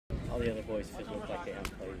all the other boys look like they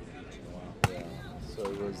haven't played in the beach in a while. Yeah. So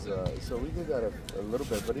it was. So we did that a little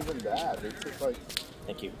bit, but even that, it took like.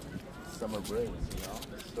 Thank you. Summer breaks, you know.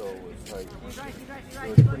 So it's like it was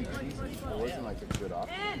pretty cheesy. It wasn't like a good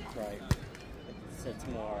option. Right. It's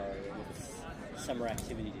more summer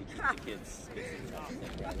activity to keep the kids busy, I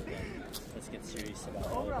think, rather than let's get serious about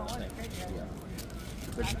volleyball things. Yeah.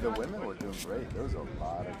 But the women were doing great. There was a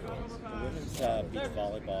lot of girls. The women's beach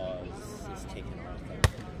volleyball is taking off.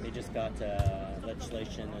 They just got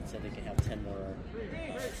legislation that said they can have 10 more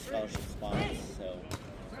scholarship spots. So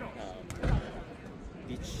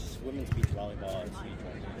women's beach volleyball is huge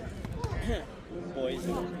right now. Boys,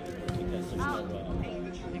 because there's no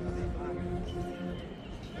college.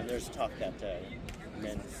 And there's talk that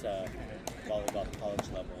men's volleyball at the college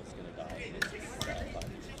level is going to die in the next 5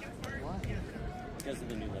 years. Why? Because of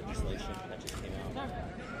the new legislation that just came out.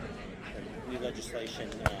 The new legislation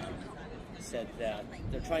said that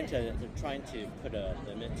they're trying to put a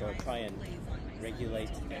limit or try and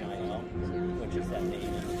regulate NIL, which is that name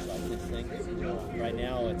and likeness thing. Right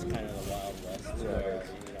now, it's kind of the Wild West where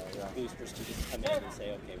boosters can just come in and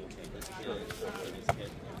say, okay, we'll take this kid, we'll take this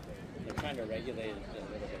kid. They're trying to regulate it a little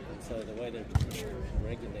bit, and so the way they're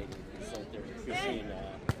regulating is that they're increasing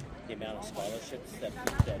the amount of scholarships that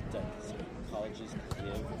colleges can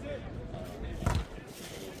give in the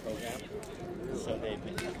program. So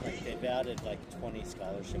they've added like 20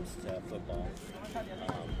 scholarships to football.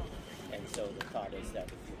 And so the thought is that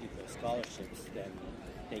if you give those scholarships, then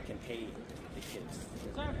they can pay the kids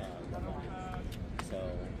the money. So,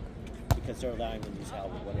 because they're allowing them to use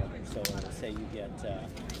Howard, whatever. So, say you get a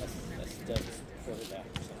stud quarterback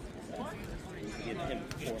or something like that. You can give him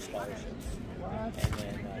 4 scholarships. And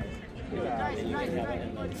then you can have a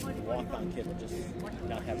walk-on kid will just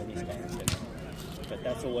not have any scholarships. But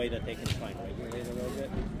that's a way that they can try and regulate a little bit.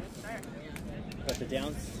 But the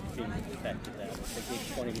downstream effect of that is they gave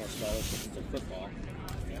 20 more scholarships to football,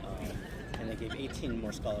 and they gave 18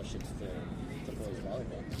 more scholarships to boys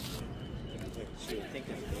volleyball, which you would think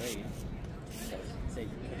is great. So they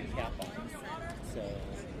put a cap on it. So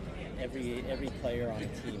every player on a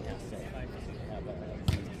team has to have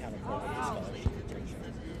counted for with a scholarship retention.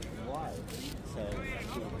 Why? So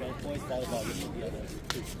boys volleyball used to be able to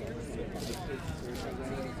recruit scholarships.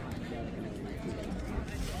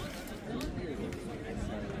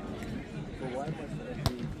 But why must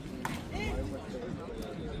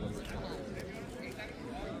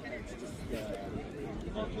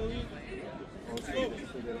also,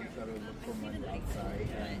 they don't try to look for money outside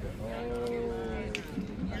and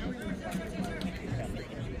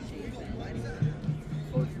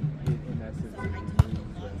in essence,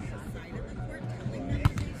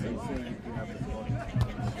 so you're saying you can have the money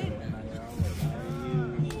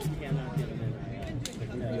You cannot get an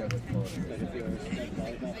NIL, but if you're a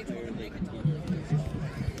volleyball player, they can give you a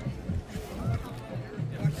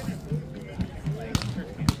scholarship.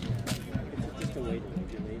 It's just a way to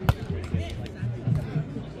regulate it. It's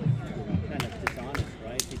kind of dishonest,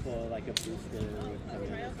 right? People like a booster would come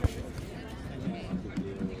in and give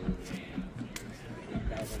you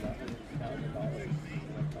 $1,000.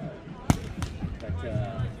 But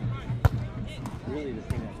really the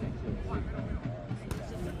thing I think is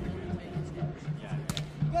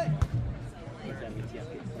that means you have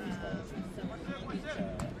to get 20 scholarships.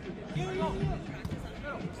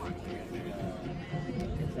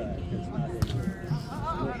 It's not in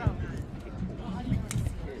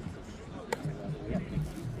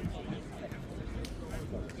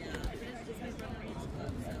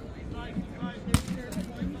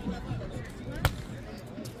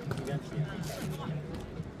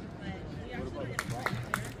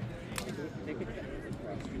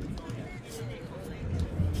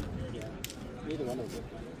Either one of them.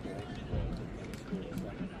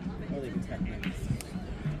 Or they can technically.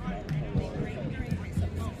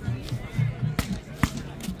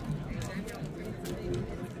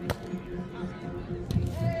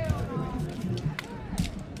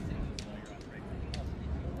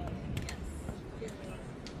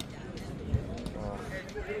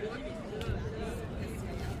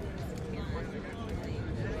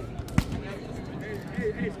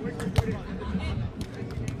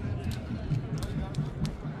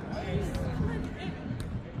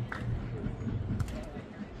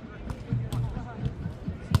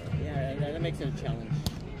 Yeah, that makes it a challenge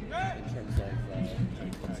in terms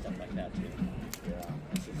of stuff like that too. Yeah.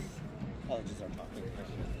 It's just, colleges are talking.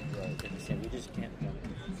 They say we just can't.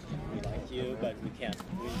 We like you, but we can't.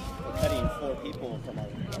 We're cutting 4 people from our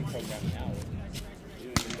program now. We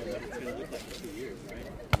don't even know what it's going to look like in 2 years, right?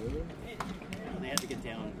 Really? They had to get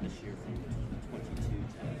down this year from 22 to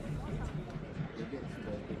 18. They get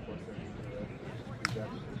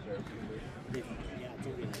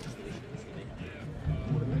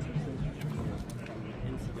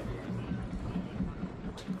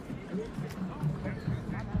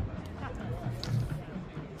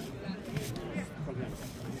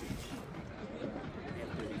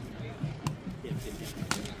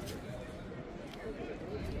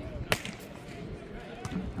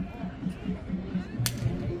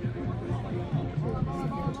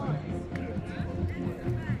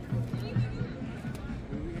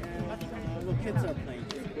kids are playing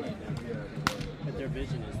differently, but their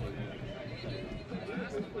vision is they want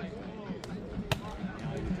to play.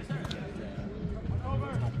 Now you just get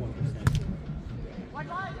top 1%. That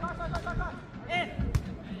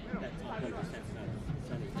top 1% is not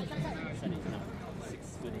Sonny's not 6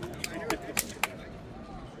 foot enough.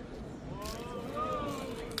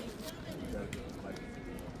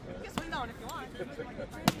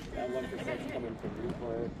 That 1% is coming from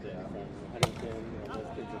Newport, from Huntington, and those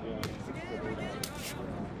kids are doing 6 foot 8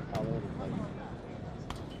 all over the place.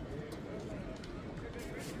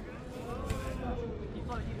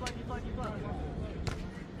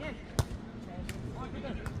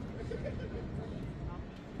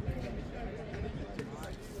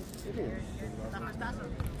 It is.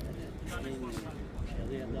 I mean,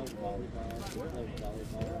 Elliot loves volleyball.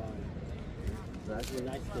 It's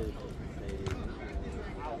nice to say,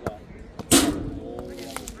 have a goal, you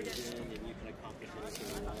have a vision, and you can accomplish anything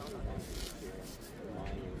you want as long as your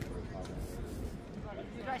mind and your problem.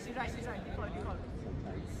 Sometimes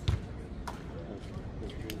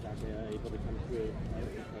those dreams aren't able to come true,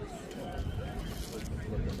 right?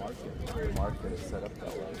 Because the market is set up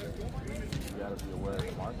that way. You got to be aware of the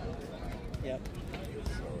market. Yep.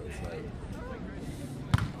 So it's like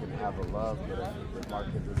you can have a love, but if the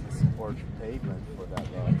market doesn't support payment for that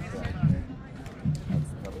love, then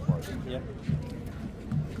that's another part. Yep.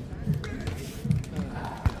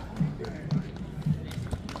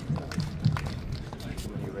 Too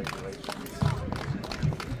many regulations.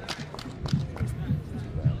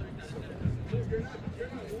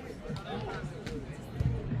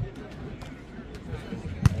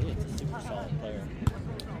 It's a super solid player.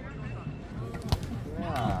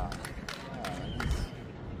 Yeah,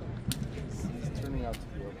 he's turning out to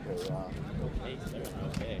be okay. Okay, he's better than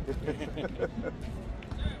okay.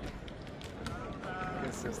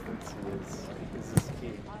 Consistency is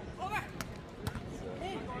key. I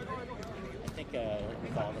think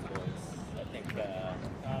with all the boys, I think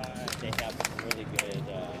they have really good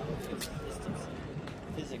consistency,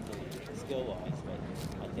 physically, skill-wise, but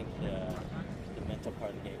I think the mental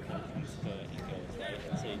part of the game kind of comes to it and goes, right?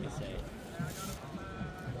 And so you can say,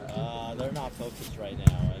 they're not focused right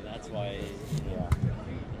now, and that's why, you know.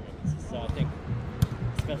 So I think,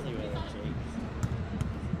 especially with Jake,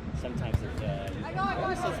 sometimes it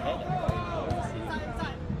always his head up.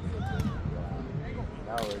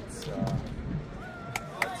 Now it's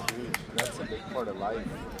that's huge. That's a big part of life.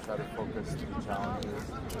 Try to focus to the challenges.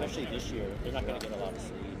 Especially this year, they're not going to get a lot of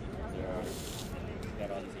sleep. They've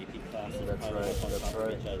got all these AP classes. That's probably right. on That's top of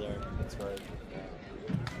right. each other. That's right.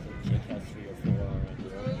 Jake has 3 or 4.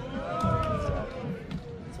 And Exactly.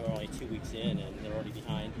 so we're only 2 weeks in, and they're already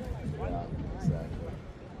behind. Yeah, exactly.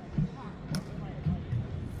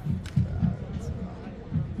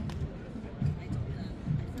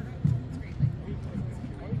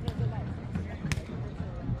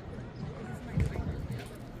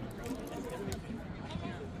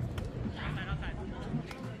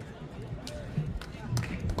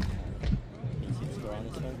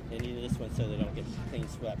 They needed this one so they don't get clean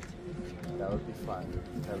swept. That would be fun.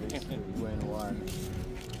 At least we win one.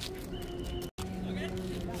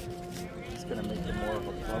 It's going to make it more of a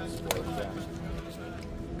club sport then.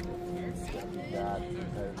 It's going to be that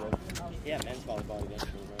competitive. Yeah, men's volleyball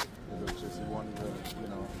eventually, right? It'll just, you won't even, you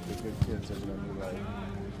know, the good kids are going to be like,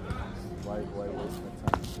 why waste my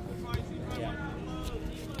time? Yeah.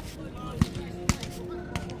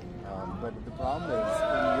 But the problem is,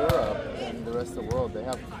 in Europe and the rest of the world, they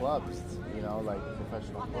have clubs, you know, like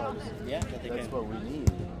professional clubs. Yeah, but that's what we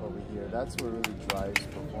need over here. That's what really drives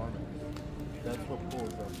performance. That's what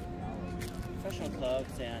pulls up the talent. Professional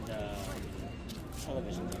clubs and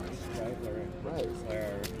television games, right?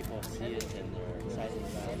 Where people see it and they're excited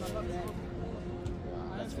about it.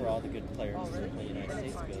 That's where all the good players in the United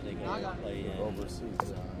States go. They go to play in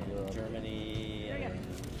overseas, in Germany and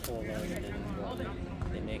Poland, and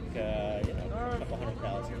they make a couple $100,000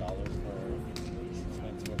 for 6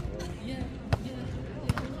 months worth of work.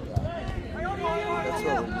 That's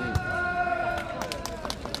what we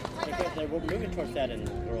need. We're moving towards that in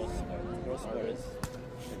girls sport. Girls sport is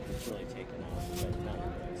really taken off, but not in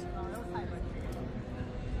girls.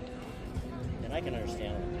 And I can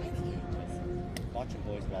understand it. Watching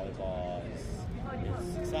boys volleyball is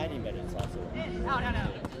exciting, but it's also how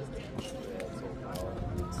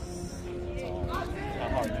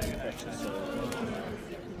hard you can push the serve.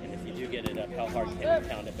 And if you do get it up, how hard can you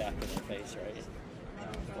pound it back in the face, right?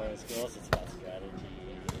 Whereas girls, it's about strategy.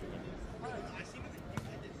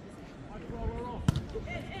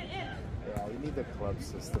 Yeah, we need the club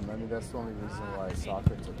system. I mean, that's the only reason why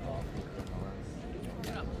soccer took off.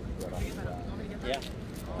 Yeah.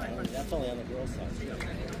 And that's only on the girls' side. The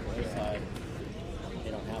boys' side,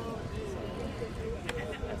 they don't have one. So it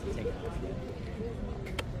hasn't taken off yet.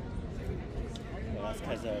 Well, that's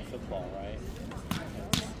because of football, right?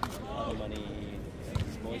 All the money,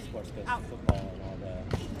 boys' sports goes to football, and all the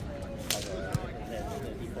then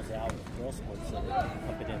it equals out with girls' sports, so they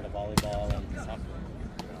pump it into volleyball and soccer,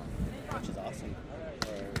 which is awesome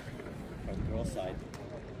for the girls' side.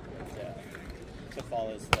 Football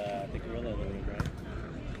is the gorilla in the room, right?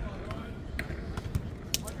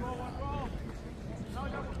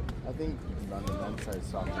 I think on the men's side,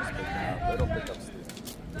 soccer's picking up. It'll pick up steam.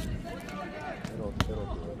 It'll do it.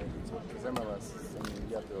 Because MLS, I mean,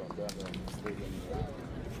 you have their own stadium.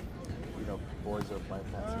 You know, boys are playing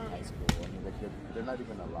fast in high school. I mean, they're not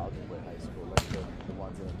even allowed to play high school, like the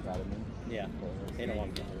ones in academy. Yeah, they don't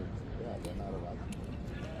want to get hurt. Yeah, they're not allowed to.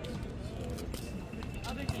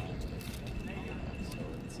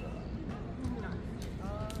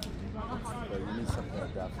 But you need something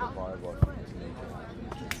like that for volleyball to make it happen.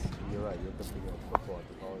 You're right, you're competing with football at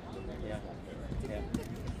the college level. Yeah. Yeah.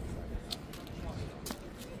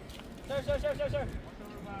 Sir. Yeah.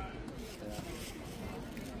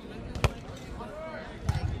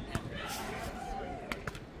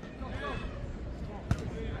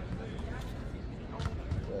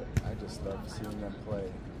 But I just love seeing them play.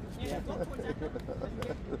 Yeah.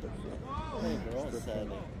 Many girls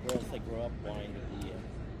that grow up wanting to be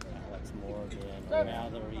Alex Morgan or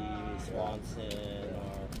Mallory, Swanson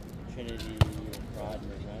or Trinity or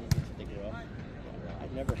Rodman, right? That's what they grow up.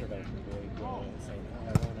 I've never heard of a boy growing and saying, "Oh,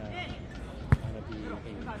 I want to be a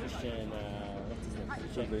Christian." What's his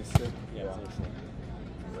name? Basic. Yeah.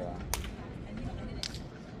 Yeah.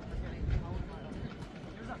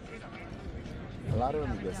 A lot of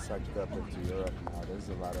them get sucked up into Europe now. There's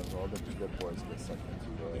a lot of all the good boys get sucked into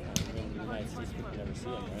Europe. In the United States, people never see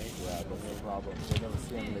them, right? Yeah, that's the problem. They never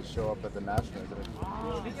see them. They show up at the Nationals.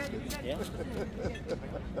 Yeah.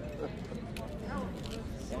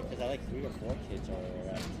 Because I like 3 or 4 kids are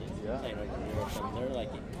playing over in Europe, and they're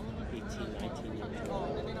like 18, 19 years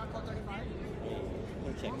old. Hey, go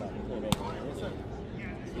check out Florida over here.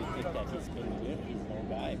 You think that he's been good, he's an old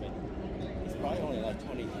guy, but he's probably only like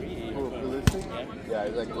 23. Yeah,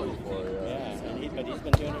 he's like 24, yeah. But he's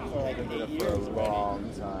been doing it for like 8 years for a already. long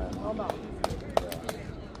time. Yeah.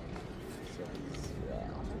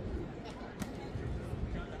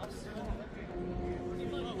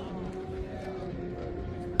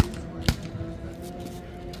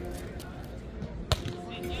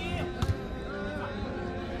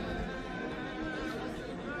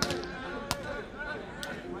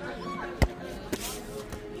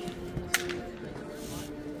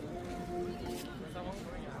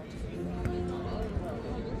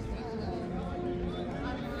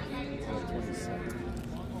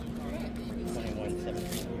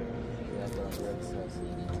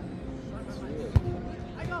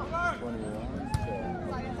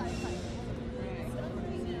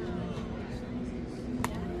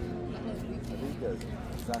 So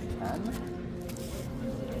is that 10?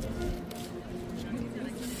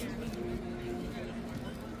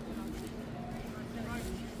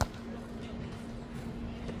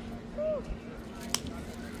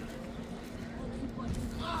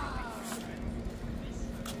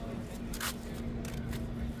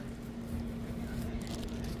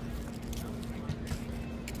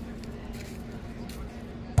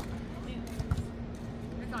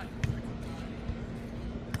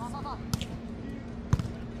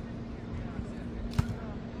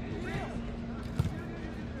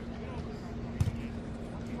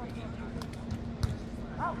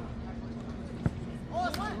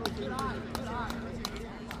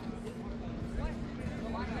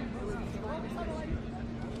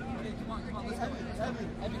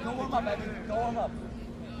 Go warm up, Evan. Go warm up.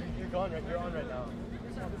 You're on right now.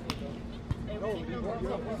 You're on.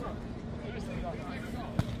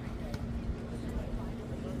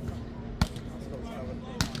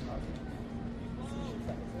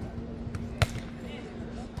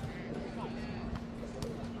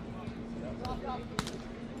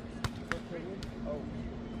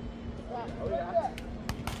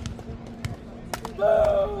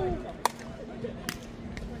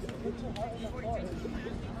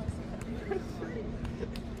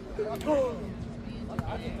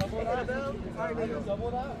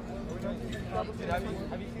 Double that?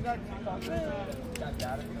 Have you seen that TikTok? That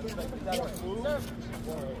data?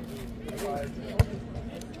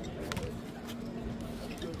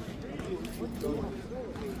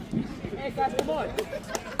 Hey guys, come on!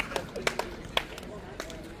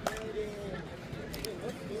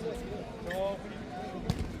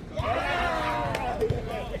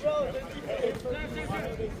 Yeah! I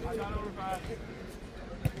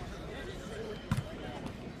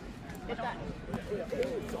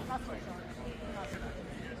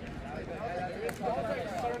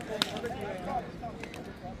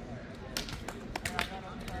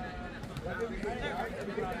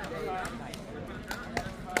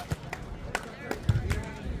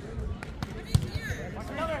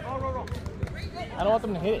don't want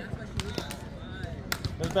them to hit it.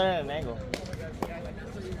 It's better at an angle.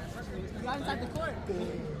 Right inside the court.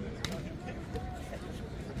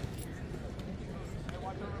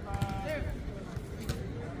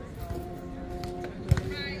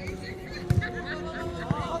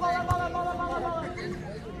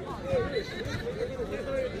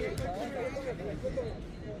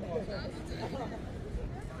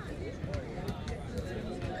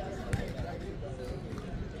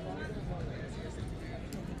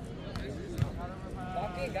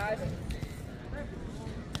 Lock in, guys.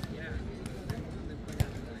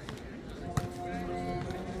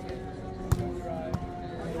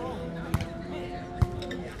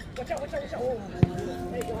 Watch out, watch out, watch out.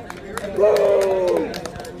 Hey, go ahead. Whoa!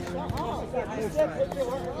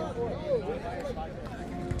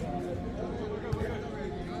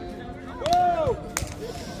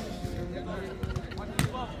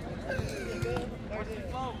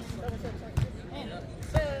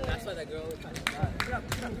 That's why that girl was trying to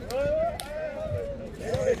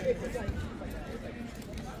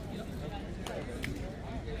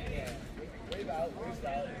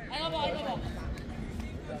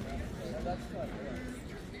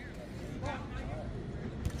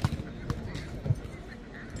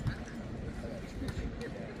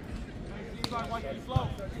Watch me flow.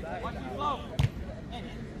 Watch me flow.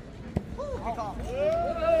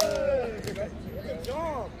 Good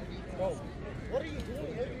job. What are you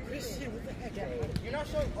doing? Christian, what the heck? You're not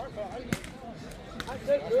showing heart, bro. I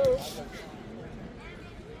said, bro.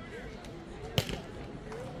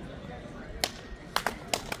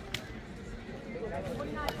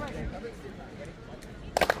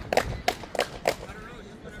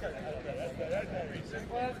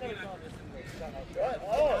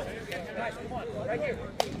 Oh, guys, come on. Right here.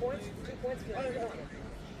 2 points. 2 points.